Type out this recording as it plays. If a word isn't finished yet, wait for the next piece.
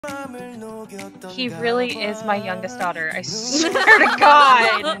He really is my youngest daughter. I swear to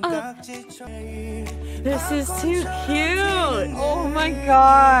God. This is too cute. Oh my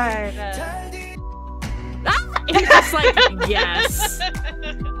God. Ah! He's just like, yes.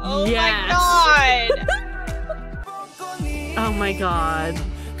 Oh yes. my God. Oh my God.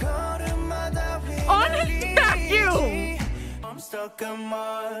 On his vacuum.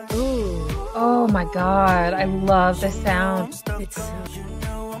 Ooh. Oh my God. I love the sound. It's so...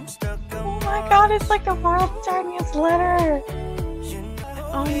 Oh my God. It's like the world's tiniest letter.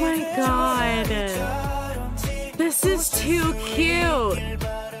 Oh my God. This is too cute.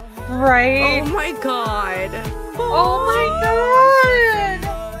 Right? Oh my God. Oh my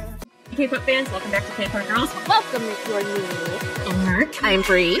God. K-pop fans, welcome back to K-CordGirls. Welcome if you're new. I'm Mark. I'm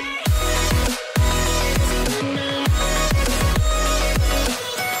Bree.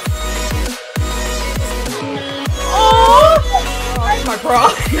 Oh my bra.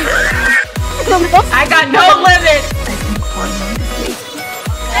 I got no limit.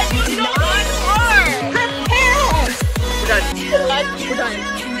 I need no more. We're done. We're done.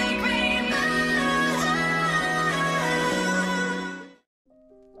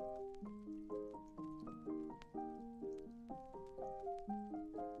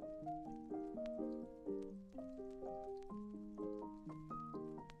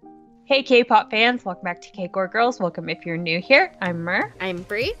 Hey K-pop fans, welcome back to K-CordGirls. Welcome if you're new here. I'm Mer. I'm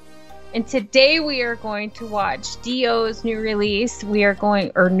Bree. And today we are going to watch Dio's new release.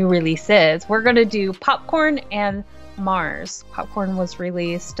 New releases. We're going to do Popcorn and Mars. Popcorn was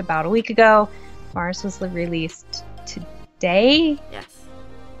released about a week ago. Mars was released today. Yes.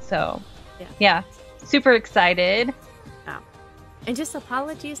 So, yeah, super excited. And just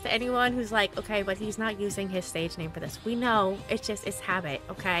apologies to anyone who's like, okay, but he's not using his stage name for this. We know, it's habit,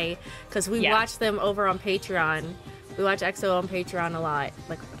 okay? Because we watch them over on Patreon. We watch EXO on Patreon a lot,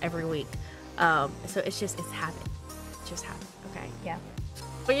 like every week. So it's habit. It's just habit, okay? Yeah.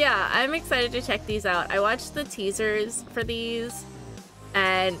 But yeah, I'm excited to check these out. I watched the teasers for these,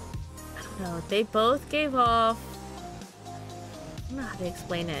 and I don't know, they both gave off, I don't know how to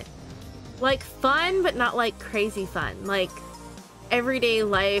explain it. Like fun, but not like crazy fun. Like everyday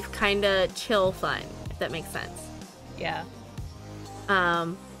life kind of chill fun, if that makes sense. Yeah.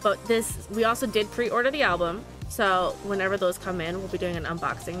 But we also did pre-order the album, so whenever those come in, we'll be doing an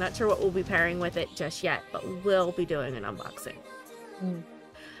unboxing. Not sure what we'll be pairing with it just yet, but we'll be doing an unboxing.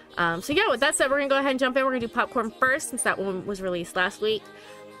 So yeah, with that said, we're gonna go ahead and jump in. We're gonna do Popcorn first, since that one was released last week.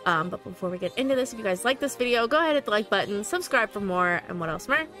 But before we get into this, if you guys like this video, go ahead and hit the like button, subscribe for more, and what else,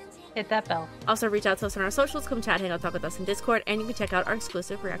 Mer? Hit that bell. Also, reach out to us on our socials, come chat, hang out, talk with us in Discord, and you can check out our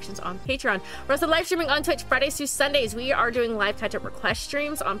exclusive reactions on Patreon. We're also live streaming on Twitch Fridays through Sundays. We are doing live catch-up request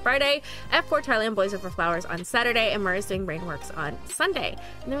streams on Friday, F4 Thailand Boys Over Flowers on Saturday, and Mur is doing Rainworks on Sunday.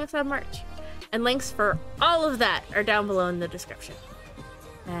 And then we also have merch. And links for all of that are down below in the description.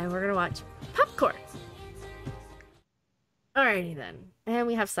 And we're gonna watch Popcorn. Alrighty then. And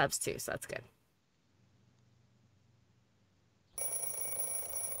we have subs too, so that's good.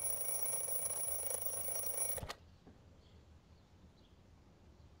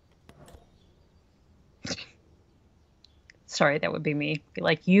 Sorry, that would be me. Be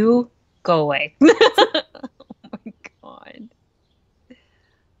like, you go away. Oh my God.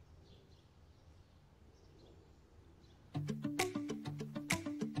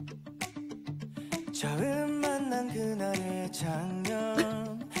 처음 만난 그날의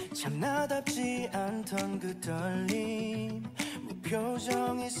장면 참 나답지 않던 그 떨림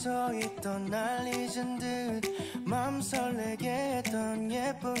무표정이 서있던 날 잊은 듯 맘 설레게 했던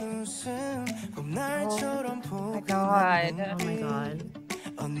예쁜 웃음 봄날처럼 포근한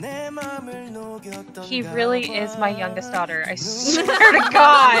내 맘을 녹였던 He really is my youngest daughter. I swear to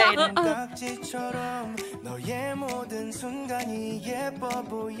God. 너의 모든 순간이 예뻐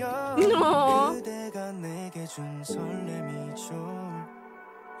보여 그대가 내게 준 설렘이죠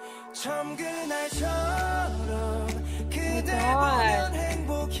처음 그날처럼 그대 보면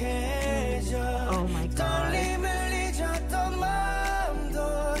행복해져 떨림을 잊었던 마음도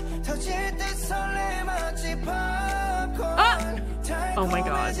터질 듯 설레마치 팝콘 Oh my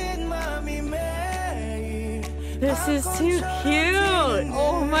God. This is too cute.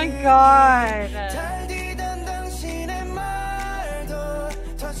 Oh my God.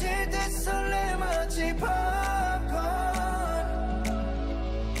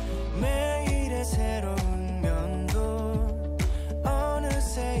 매일의 새로운 면도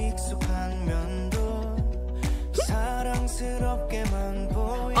어느새 익숙한 면도 사랑스럽게만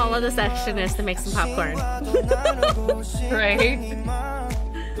보이는 All of this extraness to make some popcorn. Right?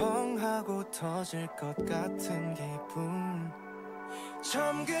 뻥하고 터질 것 같은 기분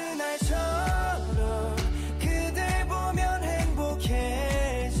처음 그날처럼 그댈 보면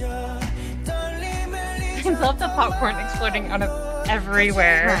행복해져 떨림을 I love the popcorn exploding out of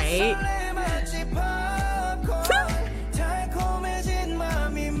everywhere. Right? 설레마치 팝콘 달콤해진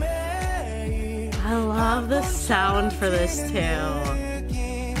맘이 매일 I love the sound for this too.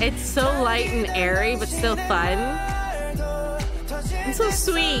 It's so light and airy, but still fun. It's so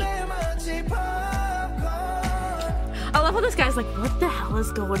sweet. I love how this guy's like, what the hell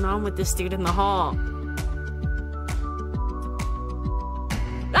is going on with this dude in the hall?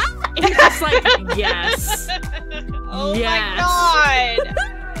 Ah! And he's just like, yes. Oh Yes. my god!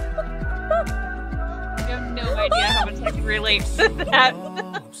 I have no idea how much I can relate to that.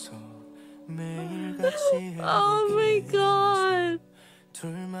 없어 매일같이 Oh my god.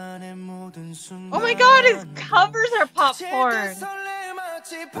 둘만의 모든 순간 Oh my god, his covers are popcorn.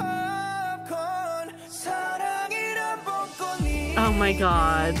 설레마치 팝콘 사랑이란 벚꽃이 Oh my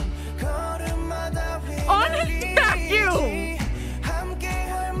god. 걸음마다 On his vacuum!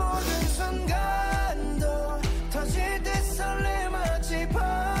 함께할 모든 순간도 터질 때 설레마치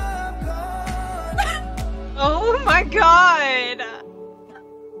팝콘 Oh my god!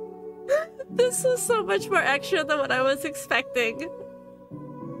 This is so much more extra than what I was expecting.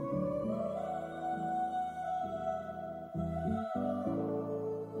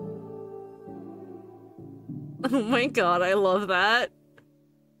 Oh my god, I love that.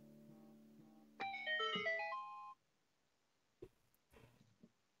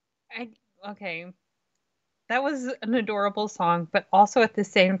 Okay. That was an adorable song, but also at the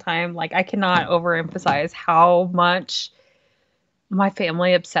same time, like I cannot overemphasize how much my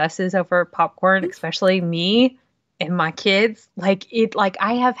family obsesses over popcorn, especially me and my kids. Like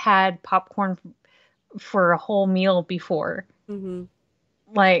I have had popcorn for a whole meal before. Mm-hmm.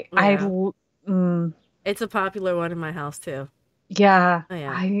 Like Yeah. It's a popular one in my house too. yeah. Oh,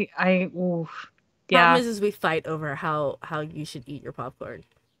 yeah. Oof. Problem Yeah. is we fight over how you should eat your popcorn.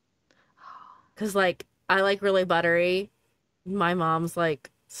 Cause like I like really buttery. My mom's like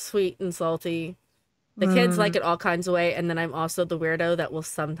sweet and salty. The kids like it all kinds of way, and then I'm also the weirdo that will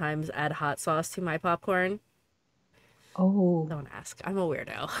sometimes add hot sauce to my popcorn. Oh. Don't ask. I'm a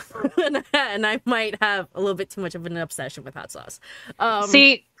weirdo. And I might have a little bit too much of an obsession with hot sauce.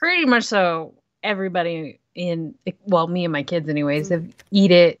 See, pretty much so everybody me and my kids anyways, have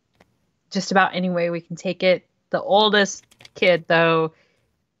eat it just about any way we can take it. The oldest kid, though,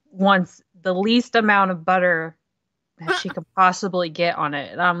 wants the least amount of butter that she could possibly get on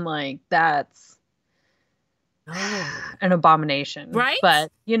it. And I'm like, that's an abomination. Right?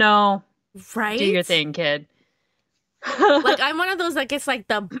 But, Right? do your thing, kid. Like, I'm one of those, like, it's like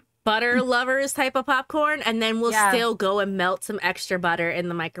the butter lovers type of popcorn, and then we'll still go and melt some extra butter in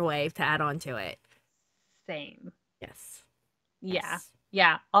the microwave to add on to it. Same. Yes. Yeah. Yes.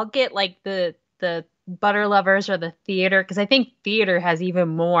 Yeah. I'll get like the butter lovers or the theater, because I think theater has even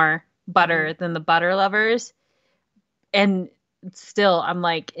more butter than the butter lovers. And still, I'm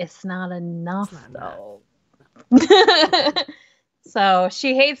like, it's not enough, It's not though. So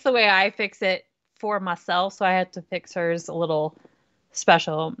she hates the way I fix it for myself, so I had to fix hers a little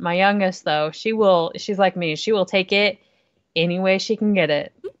special. My youngest, though, she's like me. She will take it any way she can get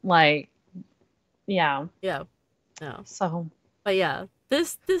it. Like, yeah. Yeah. No. So, But yeah,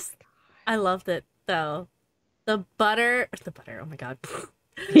 this I loved it though. The butter, oh my god.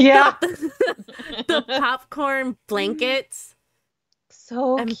 yeah. The popcorn blankets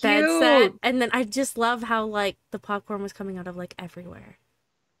So and cute. bed set. And then I just love how like the popcorn was coming out of like everywhere.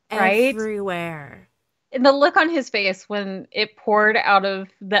 Right? Everywhere. And the look on his face when it poured out of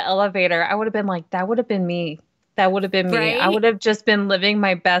the elevator, I would have been like, that would have been me. That would have been me. Right? I would have just been living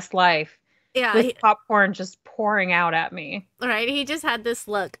my best life Yeah. with popcorn just pouring out at me. Right? He just had this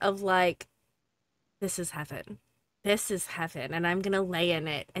look of like, this is heaven. This is heaven. And I'm going to lay in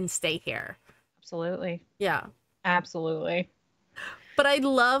it and stay here. Absolutely. Yeah. Absolutely. But I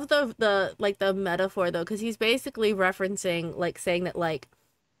love the like the metaphor though, because he's basically referencing like saying that like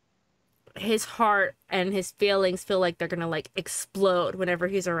his heart and his feelings feel like they're gonna like explode whenever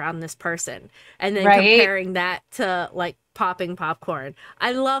he's around this person, and then comparing that to like popping popcorn.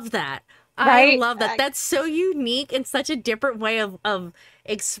 I love that. I love that. That's so unique and such a different way of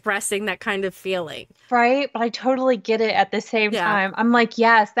expressing that kind of feeling. Right? But I totally get it at the same time. I'm like,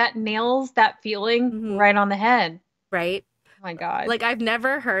 yes, that nails that feeling right on the head. Right? Oh my God. Like I've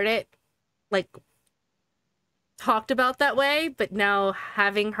never heard it like talked about that way, but now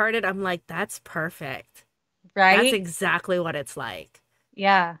having heard it, I'm like, that's perfect. Right? That's exactly what it's like.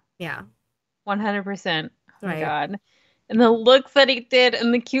 Yeah. Yeah. 100%. Oh my Right. God. And the looks that he did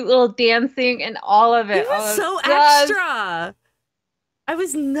and the cute little dancing and all of it. He was so just extra. I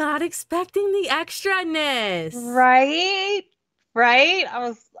was not expecting the extraness. Right? Right? I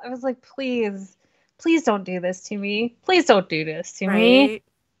was like, please, please don't do this to me. Please don't do this to me. Right?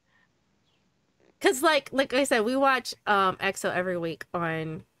 Because like I said, we watch EXO every week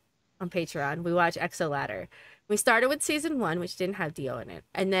on Patreon. We watch EXO Ladder. We started with season 1, which didn't have Dio in it,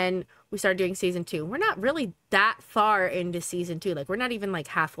 and then we started doing season 2. We're not really that far into season 2. Like we're not even like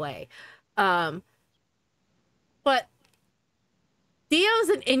halfway. But Dio's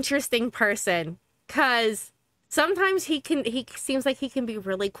an interesting person because sometimes he seems like he can be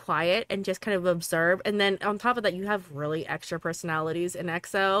really quiet and just kind of observe, and then on top of that, you have really extra personalities in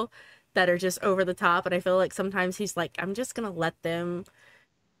EXO that are just over the top, and I feel like sometimes he's like, I'm just gonna let them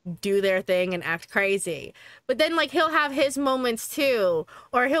do their thing and act crazy. But then like he'll have his moments too,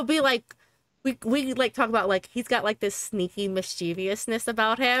 or he'll be like, we like talk about like he's got like this sneaky mischievousness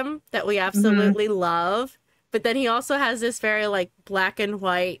about him that we absolutely love. But then he also has this very like black and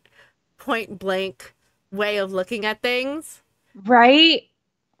white, point blank way of looking at things. Right?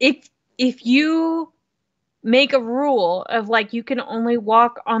 If you make a rule of like you can only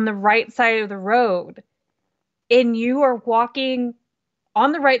walk on the right side of the road and you are walking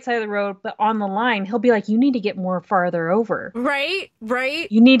on the right side of the road but on the line, he'll be like, you need to get more farther over. Right?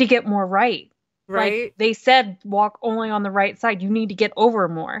 You need to get more right. Right? Like they said walk only on the right side. You need to get over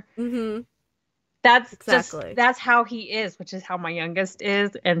more. Mm-hmm. That's Exactly. just that's how he is, which is how my youngest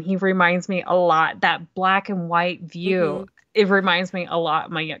is, and he reminds me a lot. That black and white view, it reminds me a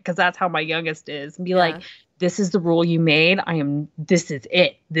lot because that's how my youngest is. And be like, this is the rule you made. This is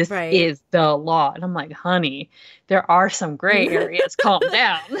it. This is the law. And I'm like, honey, there are some gray areas. Calm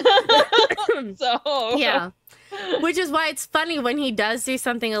down. So yeah, which is why it's funny when he does do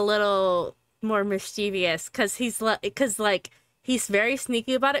something a little more mischievous, because he's very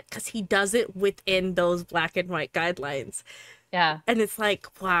sneaky about it because he does it within those black and white guidelines. Yeah. And it's like,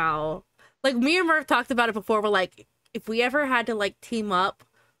 wow. Like me and Murph talked about it before. We're like, if we ever had to like team up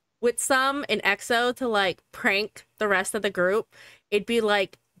with some in EXO to like prank the rest of the group, it'd be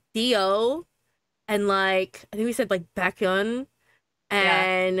like Dio and like, I think we said like Baekhyun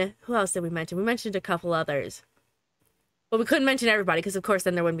and who else did we mention? We mentioned a couple others. But we couldn't mention everybody because of course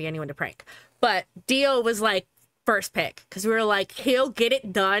then there wouldn't be anyone to prank. But Dio was like first pick because we were like, he'll get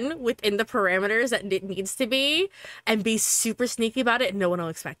it done within the parameters that it needs to be and be super sneaky about it and no one will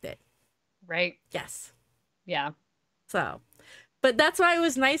expect it. Right. Yes. Yeah. So, but that's why it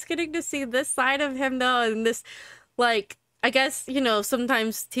was nice getting to see this side of him though, and this, like, I guess, you know,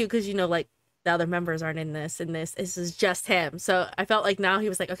 sometimes too, because, you know, like the other members aren't in this, and this is just him. So I felt like now he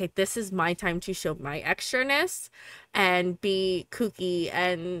was like, okay, this is my time to show my extraness and be kooky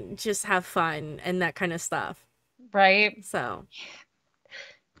and just have fun and that kind of stuff. Right. So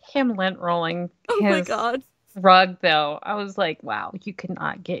him lint rolling oh my god rug though, I was like, wow, you could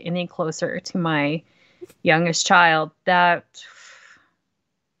not get any closer to my youngest child. That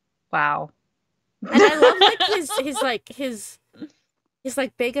wow. And I love like his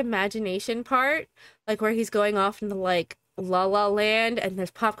like big imagination part, like where he's going off into like La La Land and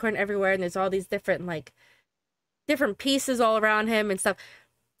there's popcorn everywhere and there's all these different like different pieces all around him and stuff,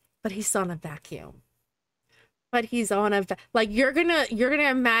 but he's on a vacuum. But he's on a like you're gonna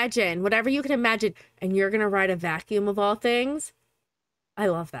imagine whatever you can imagine, and you're gonna ride a vacuum of all things. I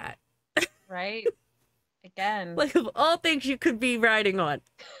love that. Right. Again, like of all things you could be riding on,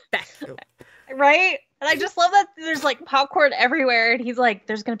 vacuum. Right. And I just love that there's like popcorn everywhere, and he's like,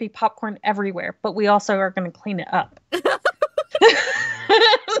 "There's gonna be popcorn everywhere, but we also are gonna clean it up." It's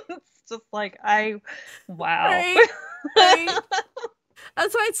just like wow. Right? Right?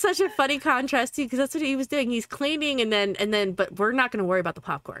 That's why it's such a funny contrast too, because that's what he was doing. He's cleaning and then, but we're not going to worry about the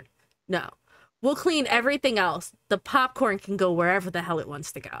popcorn. No, we'll clean everything else. The popcorn can go wherever the hell it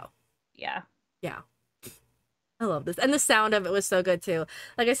wants to go. Yeah. Yeah. I love this. And the sound of it was so good too.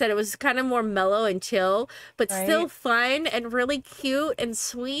 Like I said, it was kind of more mellow and chill, but still fun and really cute and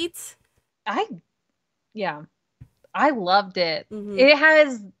sweet. I loved it. Mm-hmm. It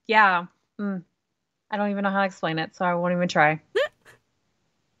has, I don't even know how to explain it, so I won't even try.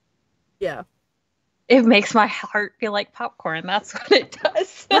 Yeah. It makes my heart feel like popcorn. That's what it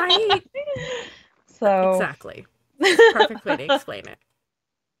does. Right. So exactly. Perfect way to explain it.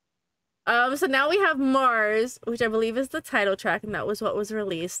 So now we have Mars, which I believe is the title track, and that was what was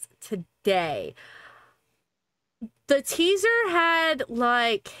released today. The teaser had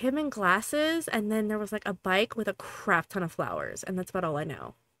like him in glasses, and then there was like a bike with a crap ton of flowers, and that's about all I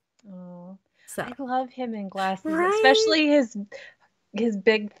know. Oh, so I love him in glasses, especially his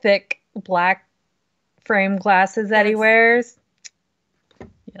big, thick black frame glasses that he wears.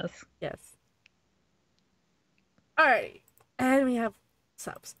 Yes. Yes. All right, and we have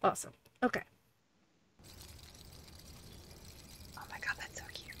subs. Awesome. Okay. Oh my god, that's so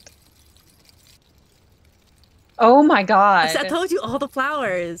cute. Oh my god. I told you all the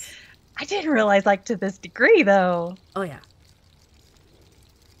flowers. I didn't realize like to this degree though. Oh yeah.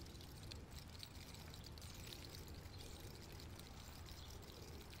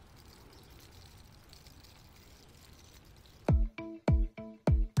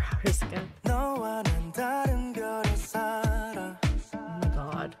 Here's again. 너와는 다른 별에 살아. Oh my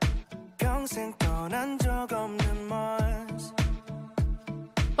god. 평생 떠난 적 없는 Mars.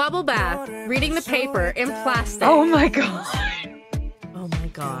 Bubble bath. Reading the paper in plastic. Oh my god. Oh my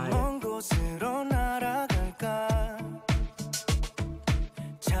god. 먼 곳으로 날아갈까?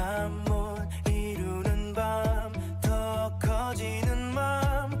 잠 못 이루는 밤, 더 커지는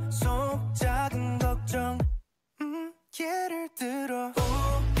마음속 작은 걱정. 예를 들어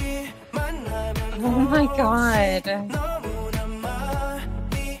우리 만나면 Oh my god. 너무나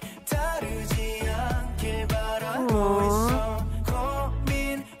많이 다르지 않길 바라고 있어.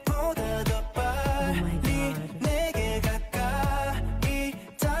 고민보다 더 빨리 내게 가까이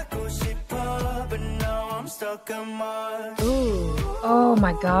닿고 싶어. But now I'm stuck on Mars. Ooh. Oh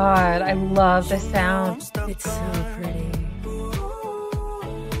my god. I love the sound. It's so pretty.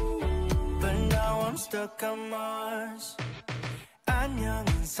 But now I'm stuck on Mars. 안녕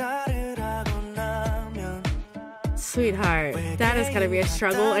인사를 하고 나면 Sweetheart, that is gonna be a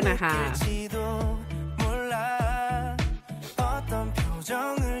struggle and a half. 몰라. 어떤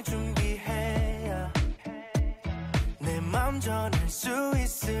표정을 준비해야 내 맘 전할 수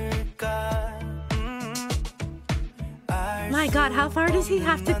있을까? My god, how far does he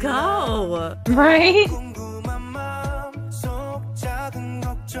have to go? Right? 궁금한 마음속 작은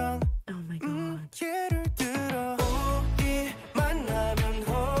걱정. Oh my god. 예를 들어 우리 만나면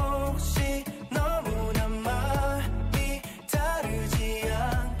혹시 너무나 많이 다르지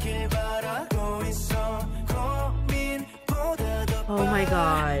않길 바라고 있어. 고민보다 더 Oh my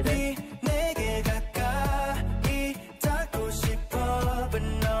god. 빨리 내게 가까이 닿고 싶어. But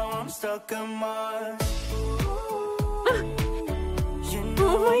now I'm stuck on Mars.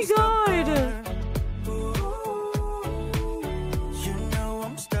 Oh my god. You know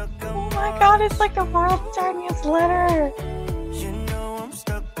I'm stuck on Oh my god, it's like the world's tiniest letter. You know I'm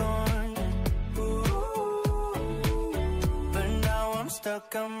stuck on But now I'm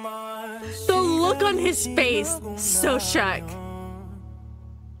stuck on Mars. The look on his face, so shook.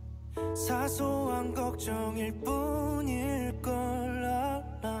 사소한 걱정일 뿐일 걸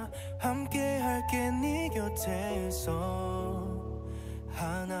알아. 함께 할게 네 곁에서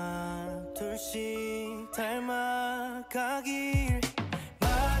하나 둘씩 닮아가길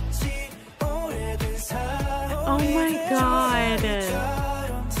마치 오래된 사람. Oh my god.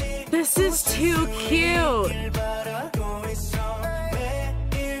 This is too cute.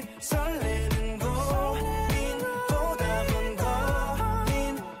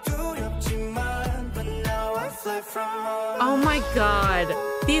 Oh my god.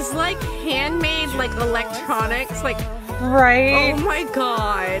 These like handmade like electronics like Right? oh my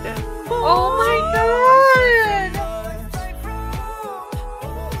god. Oh my god.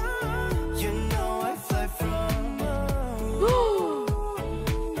 You know I fly from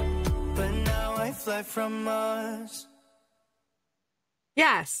but now I fly from Mars.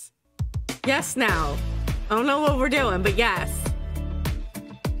 Yes. Yes now. I don't know what we're doing, but yes.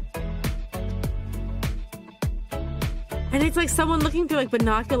 And it's like someone looking through like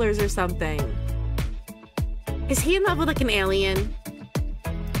binoculars or something. Is he in love with like an alien?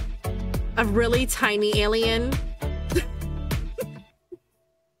 A really tiny alien?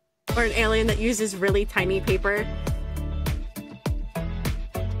 Or an alien that uses really tiny paper?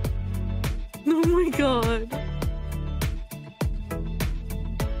 Oh my god.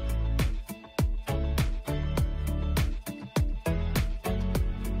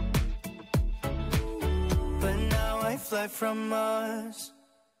 But now I fly from Mars.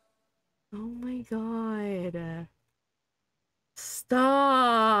 Oh my god.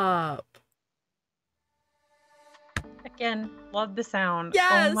 Stop. Again, love the sound.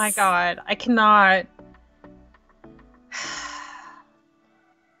 Yes. Oh my god. I cannot.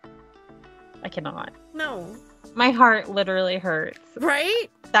 I cannot. No. My heart literally hurts. Right?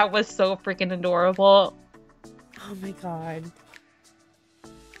 That was so freaking adorable. Oh my god.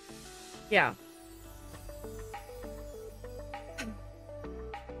 Yeah.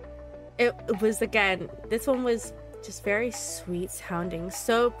 It was, again, this one was just very sweet sounding.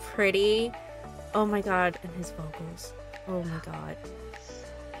 So pretty. Oh my god. And his vocals. Oh my god.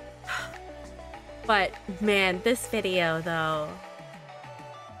 But, man, this video, though.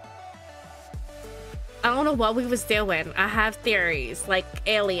 I don't know what we was doing. I have theories, like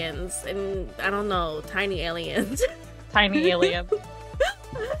aliens, and I don't know, tiny aliens. Tiny alien.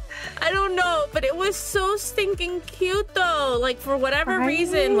 I don't know, but it was so stinking cute though. Like for whatever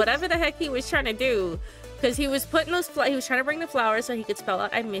reason, whatever the heck he was trying to do, because he was putting those he was trying to bring the flowers so he could spell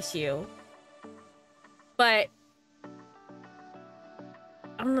out "I miss you." But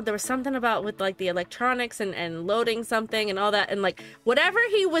I don't know, there was something about with like the electronics and loading something and all that, and like whatever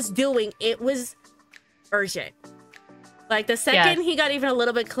he was doing, it was urgent. Like the second he got even a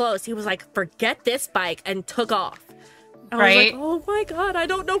little bit close, he was like, "Forget this bike," and took off. I was like, oh my god, I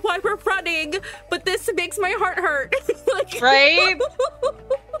don't know why we're running, but this makes my heart hurt. Like, right?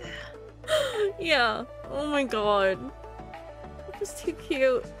 Yeah. Oh my god. It was too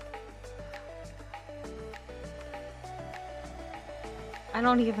cute. I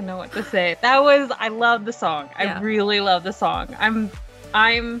don't even know what to say. I love the song. Yeah. I really love the song.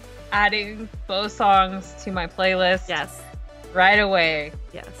 I'm adding both songs to my playlist. Yes. Right away.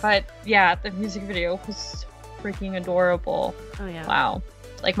 Yes. But yeah, the music video was so freaking adorable. Oh yeah. Wow.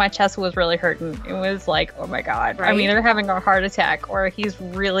 Like my chest was really hurting. It was like, oh my god. Right? I'm either having a heart attack or he's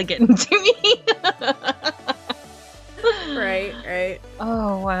really getting to me. Right.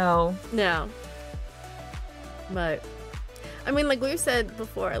 Oh wow. No. But I mean, like we've said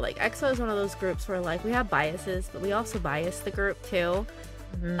before, like EXO is one of those groups where like we have biases, but we also bias the group too.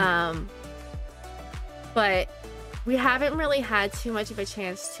 Mm-hmm. But we haven't really had too much of a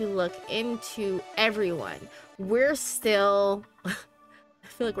chance to look into everyone. We're still, I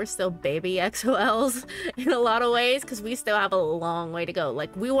feel like we're still baby XOLs in a lot of ways because we still have a long way to go.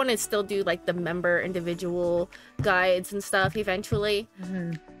 Like we want to still do like the member individual guides and stuff eventually.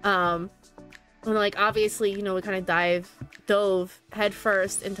 And like obviously, you know, we kind of dove head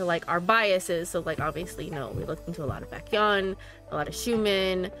first into like our biases. So like obviously, you know, we looked into a lot of Baekhyun, a lot of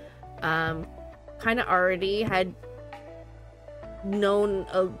Xiumin, kind of already had known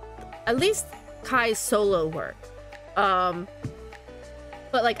at least Kai's solo work, but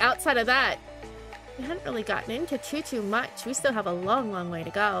like outside of that we hadn't really gotten into too much. We still have a long way to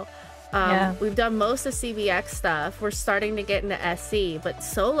go. We've done most of CBX stuff. We're starting to get into SC, but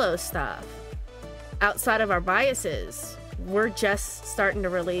solo stuff outside of our biases we're just starting to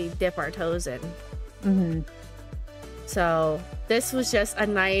really dip our toes in. So this was just a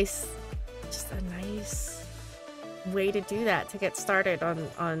nice way to do that, to get started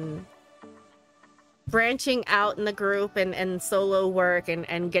on branching out in the group and solo work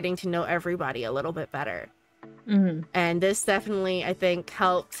and getting to know everybody a little bit better. And this definitely, I think,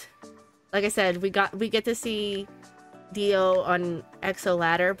 helped. Like I said, we get to see Dio on EXO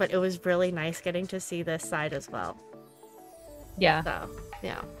Ladder, but it was really nice getting to see this side as well. Yeah. So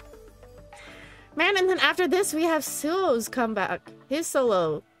yeah, man. And then after this we have Suo's comeback, his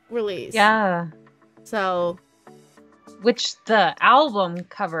solo release. Yeah. So which the album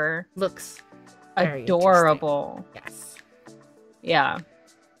cover looks very adorable. Yes. Yeah.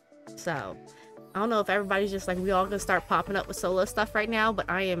 So I don't know if everybody's just like, we all gonna start popping up with solo stuff right now, but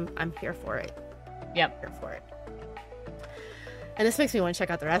I'm here for it. Yep. Here for it. And this makes me want to check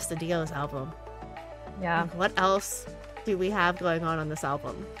out the rest of Dio's album. Yeah. Like, what else do we have going on this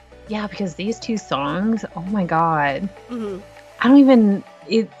album? Yeah, because these two songs, oh my god. I don't even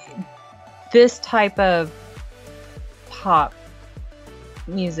this type of pop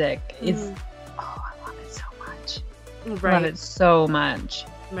music is I love it so much. Right. Love it so much.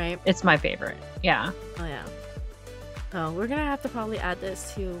 Right. It's my favorite. Yeah. Oh yeah. Oh, we're gonna have to probably add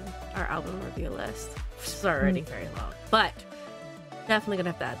this to our album review list, which is already very long, but definitely gonna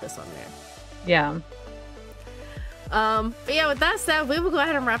have to add this on there. Yeah. But yeah, with that said, we will go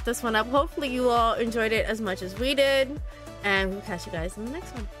ahead and wrap this one up. Hopefully you all enjoyed it as much as we did, and we'll catch you guys in the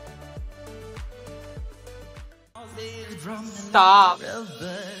next one. Stop.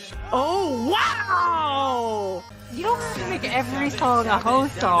 Oh wow! You don't have to make every song a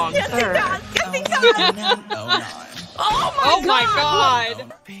host song. Yes, sir. he does. Yes, he does. Oh my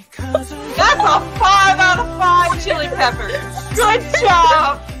god! That's a 5 out of 5 chili peppers. Good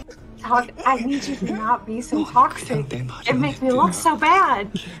job. I need you to not be so toxic. It makes me look so bad.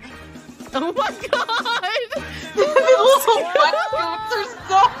 Oh my god! The little wetsuits are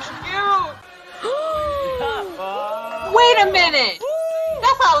so cute. Wait a minute.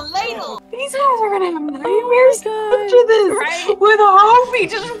 That's a ladle. These guys are gonna have nightmares after this. Right? With Homie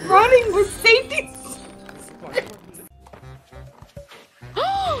just running with safety.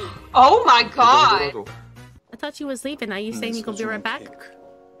 Oh my god. I thought you was leaving. Now you saying you gonna be right back?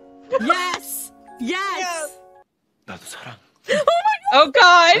 Yes! Yes! Oh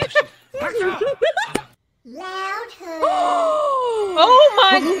god. Oh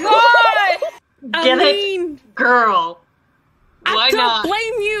my god. Get it? Girl. Why I don't not?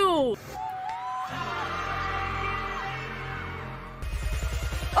 blame you.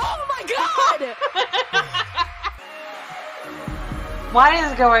 Oh my god! What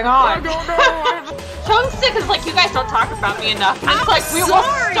is going on? I don't know. Chungsick is like, you guys don't talk about me enough. And it's like, we will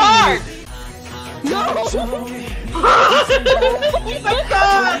sorry. start. No! Oh my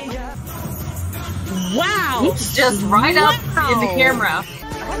god! Wow! He's just right up in the camera.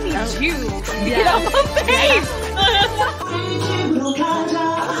 I need you to get on my face.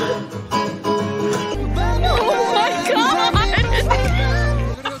 Oh my god!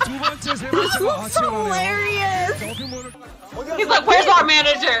 This looks hilarious! He's like, where's our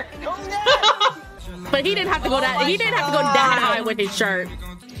manager? But he didn't have to go that. He didn't have to go that high with his shirt.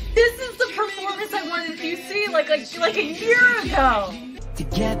 This is the performance I wanted to see like a year ago. To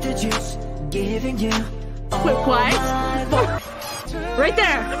get the juice, giving you Quick, what? Right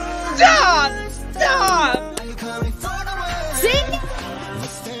there. Stop! Stop! See?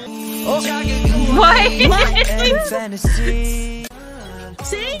 What? fantasy.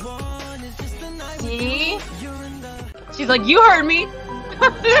 See? See? She's like, you heard me.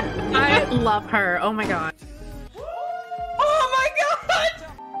 I love her. Oh my god. Oh my god!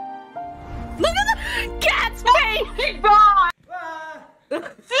 Look at the cat's face. Oh my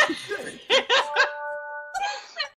god!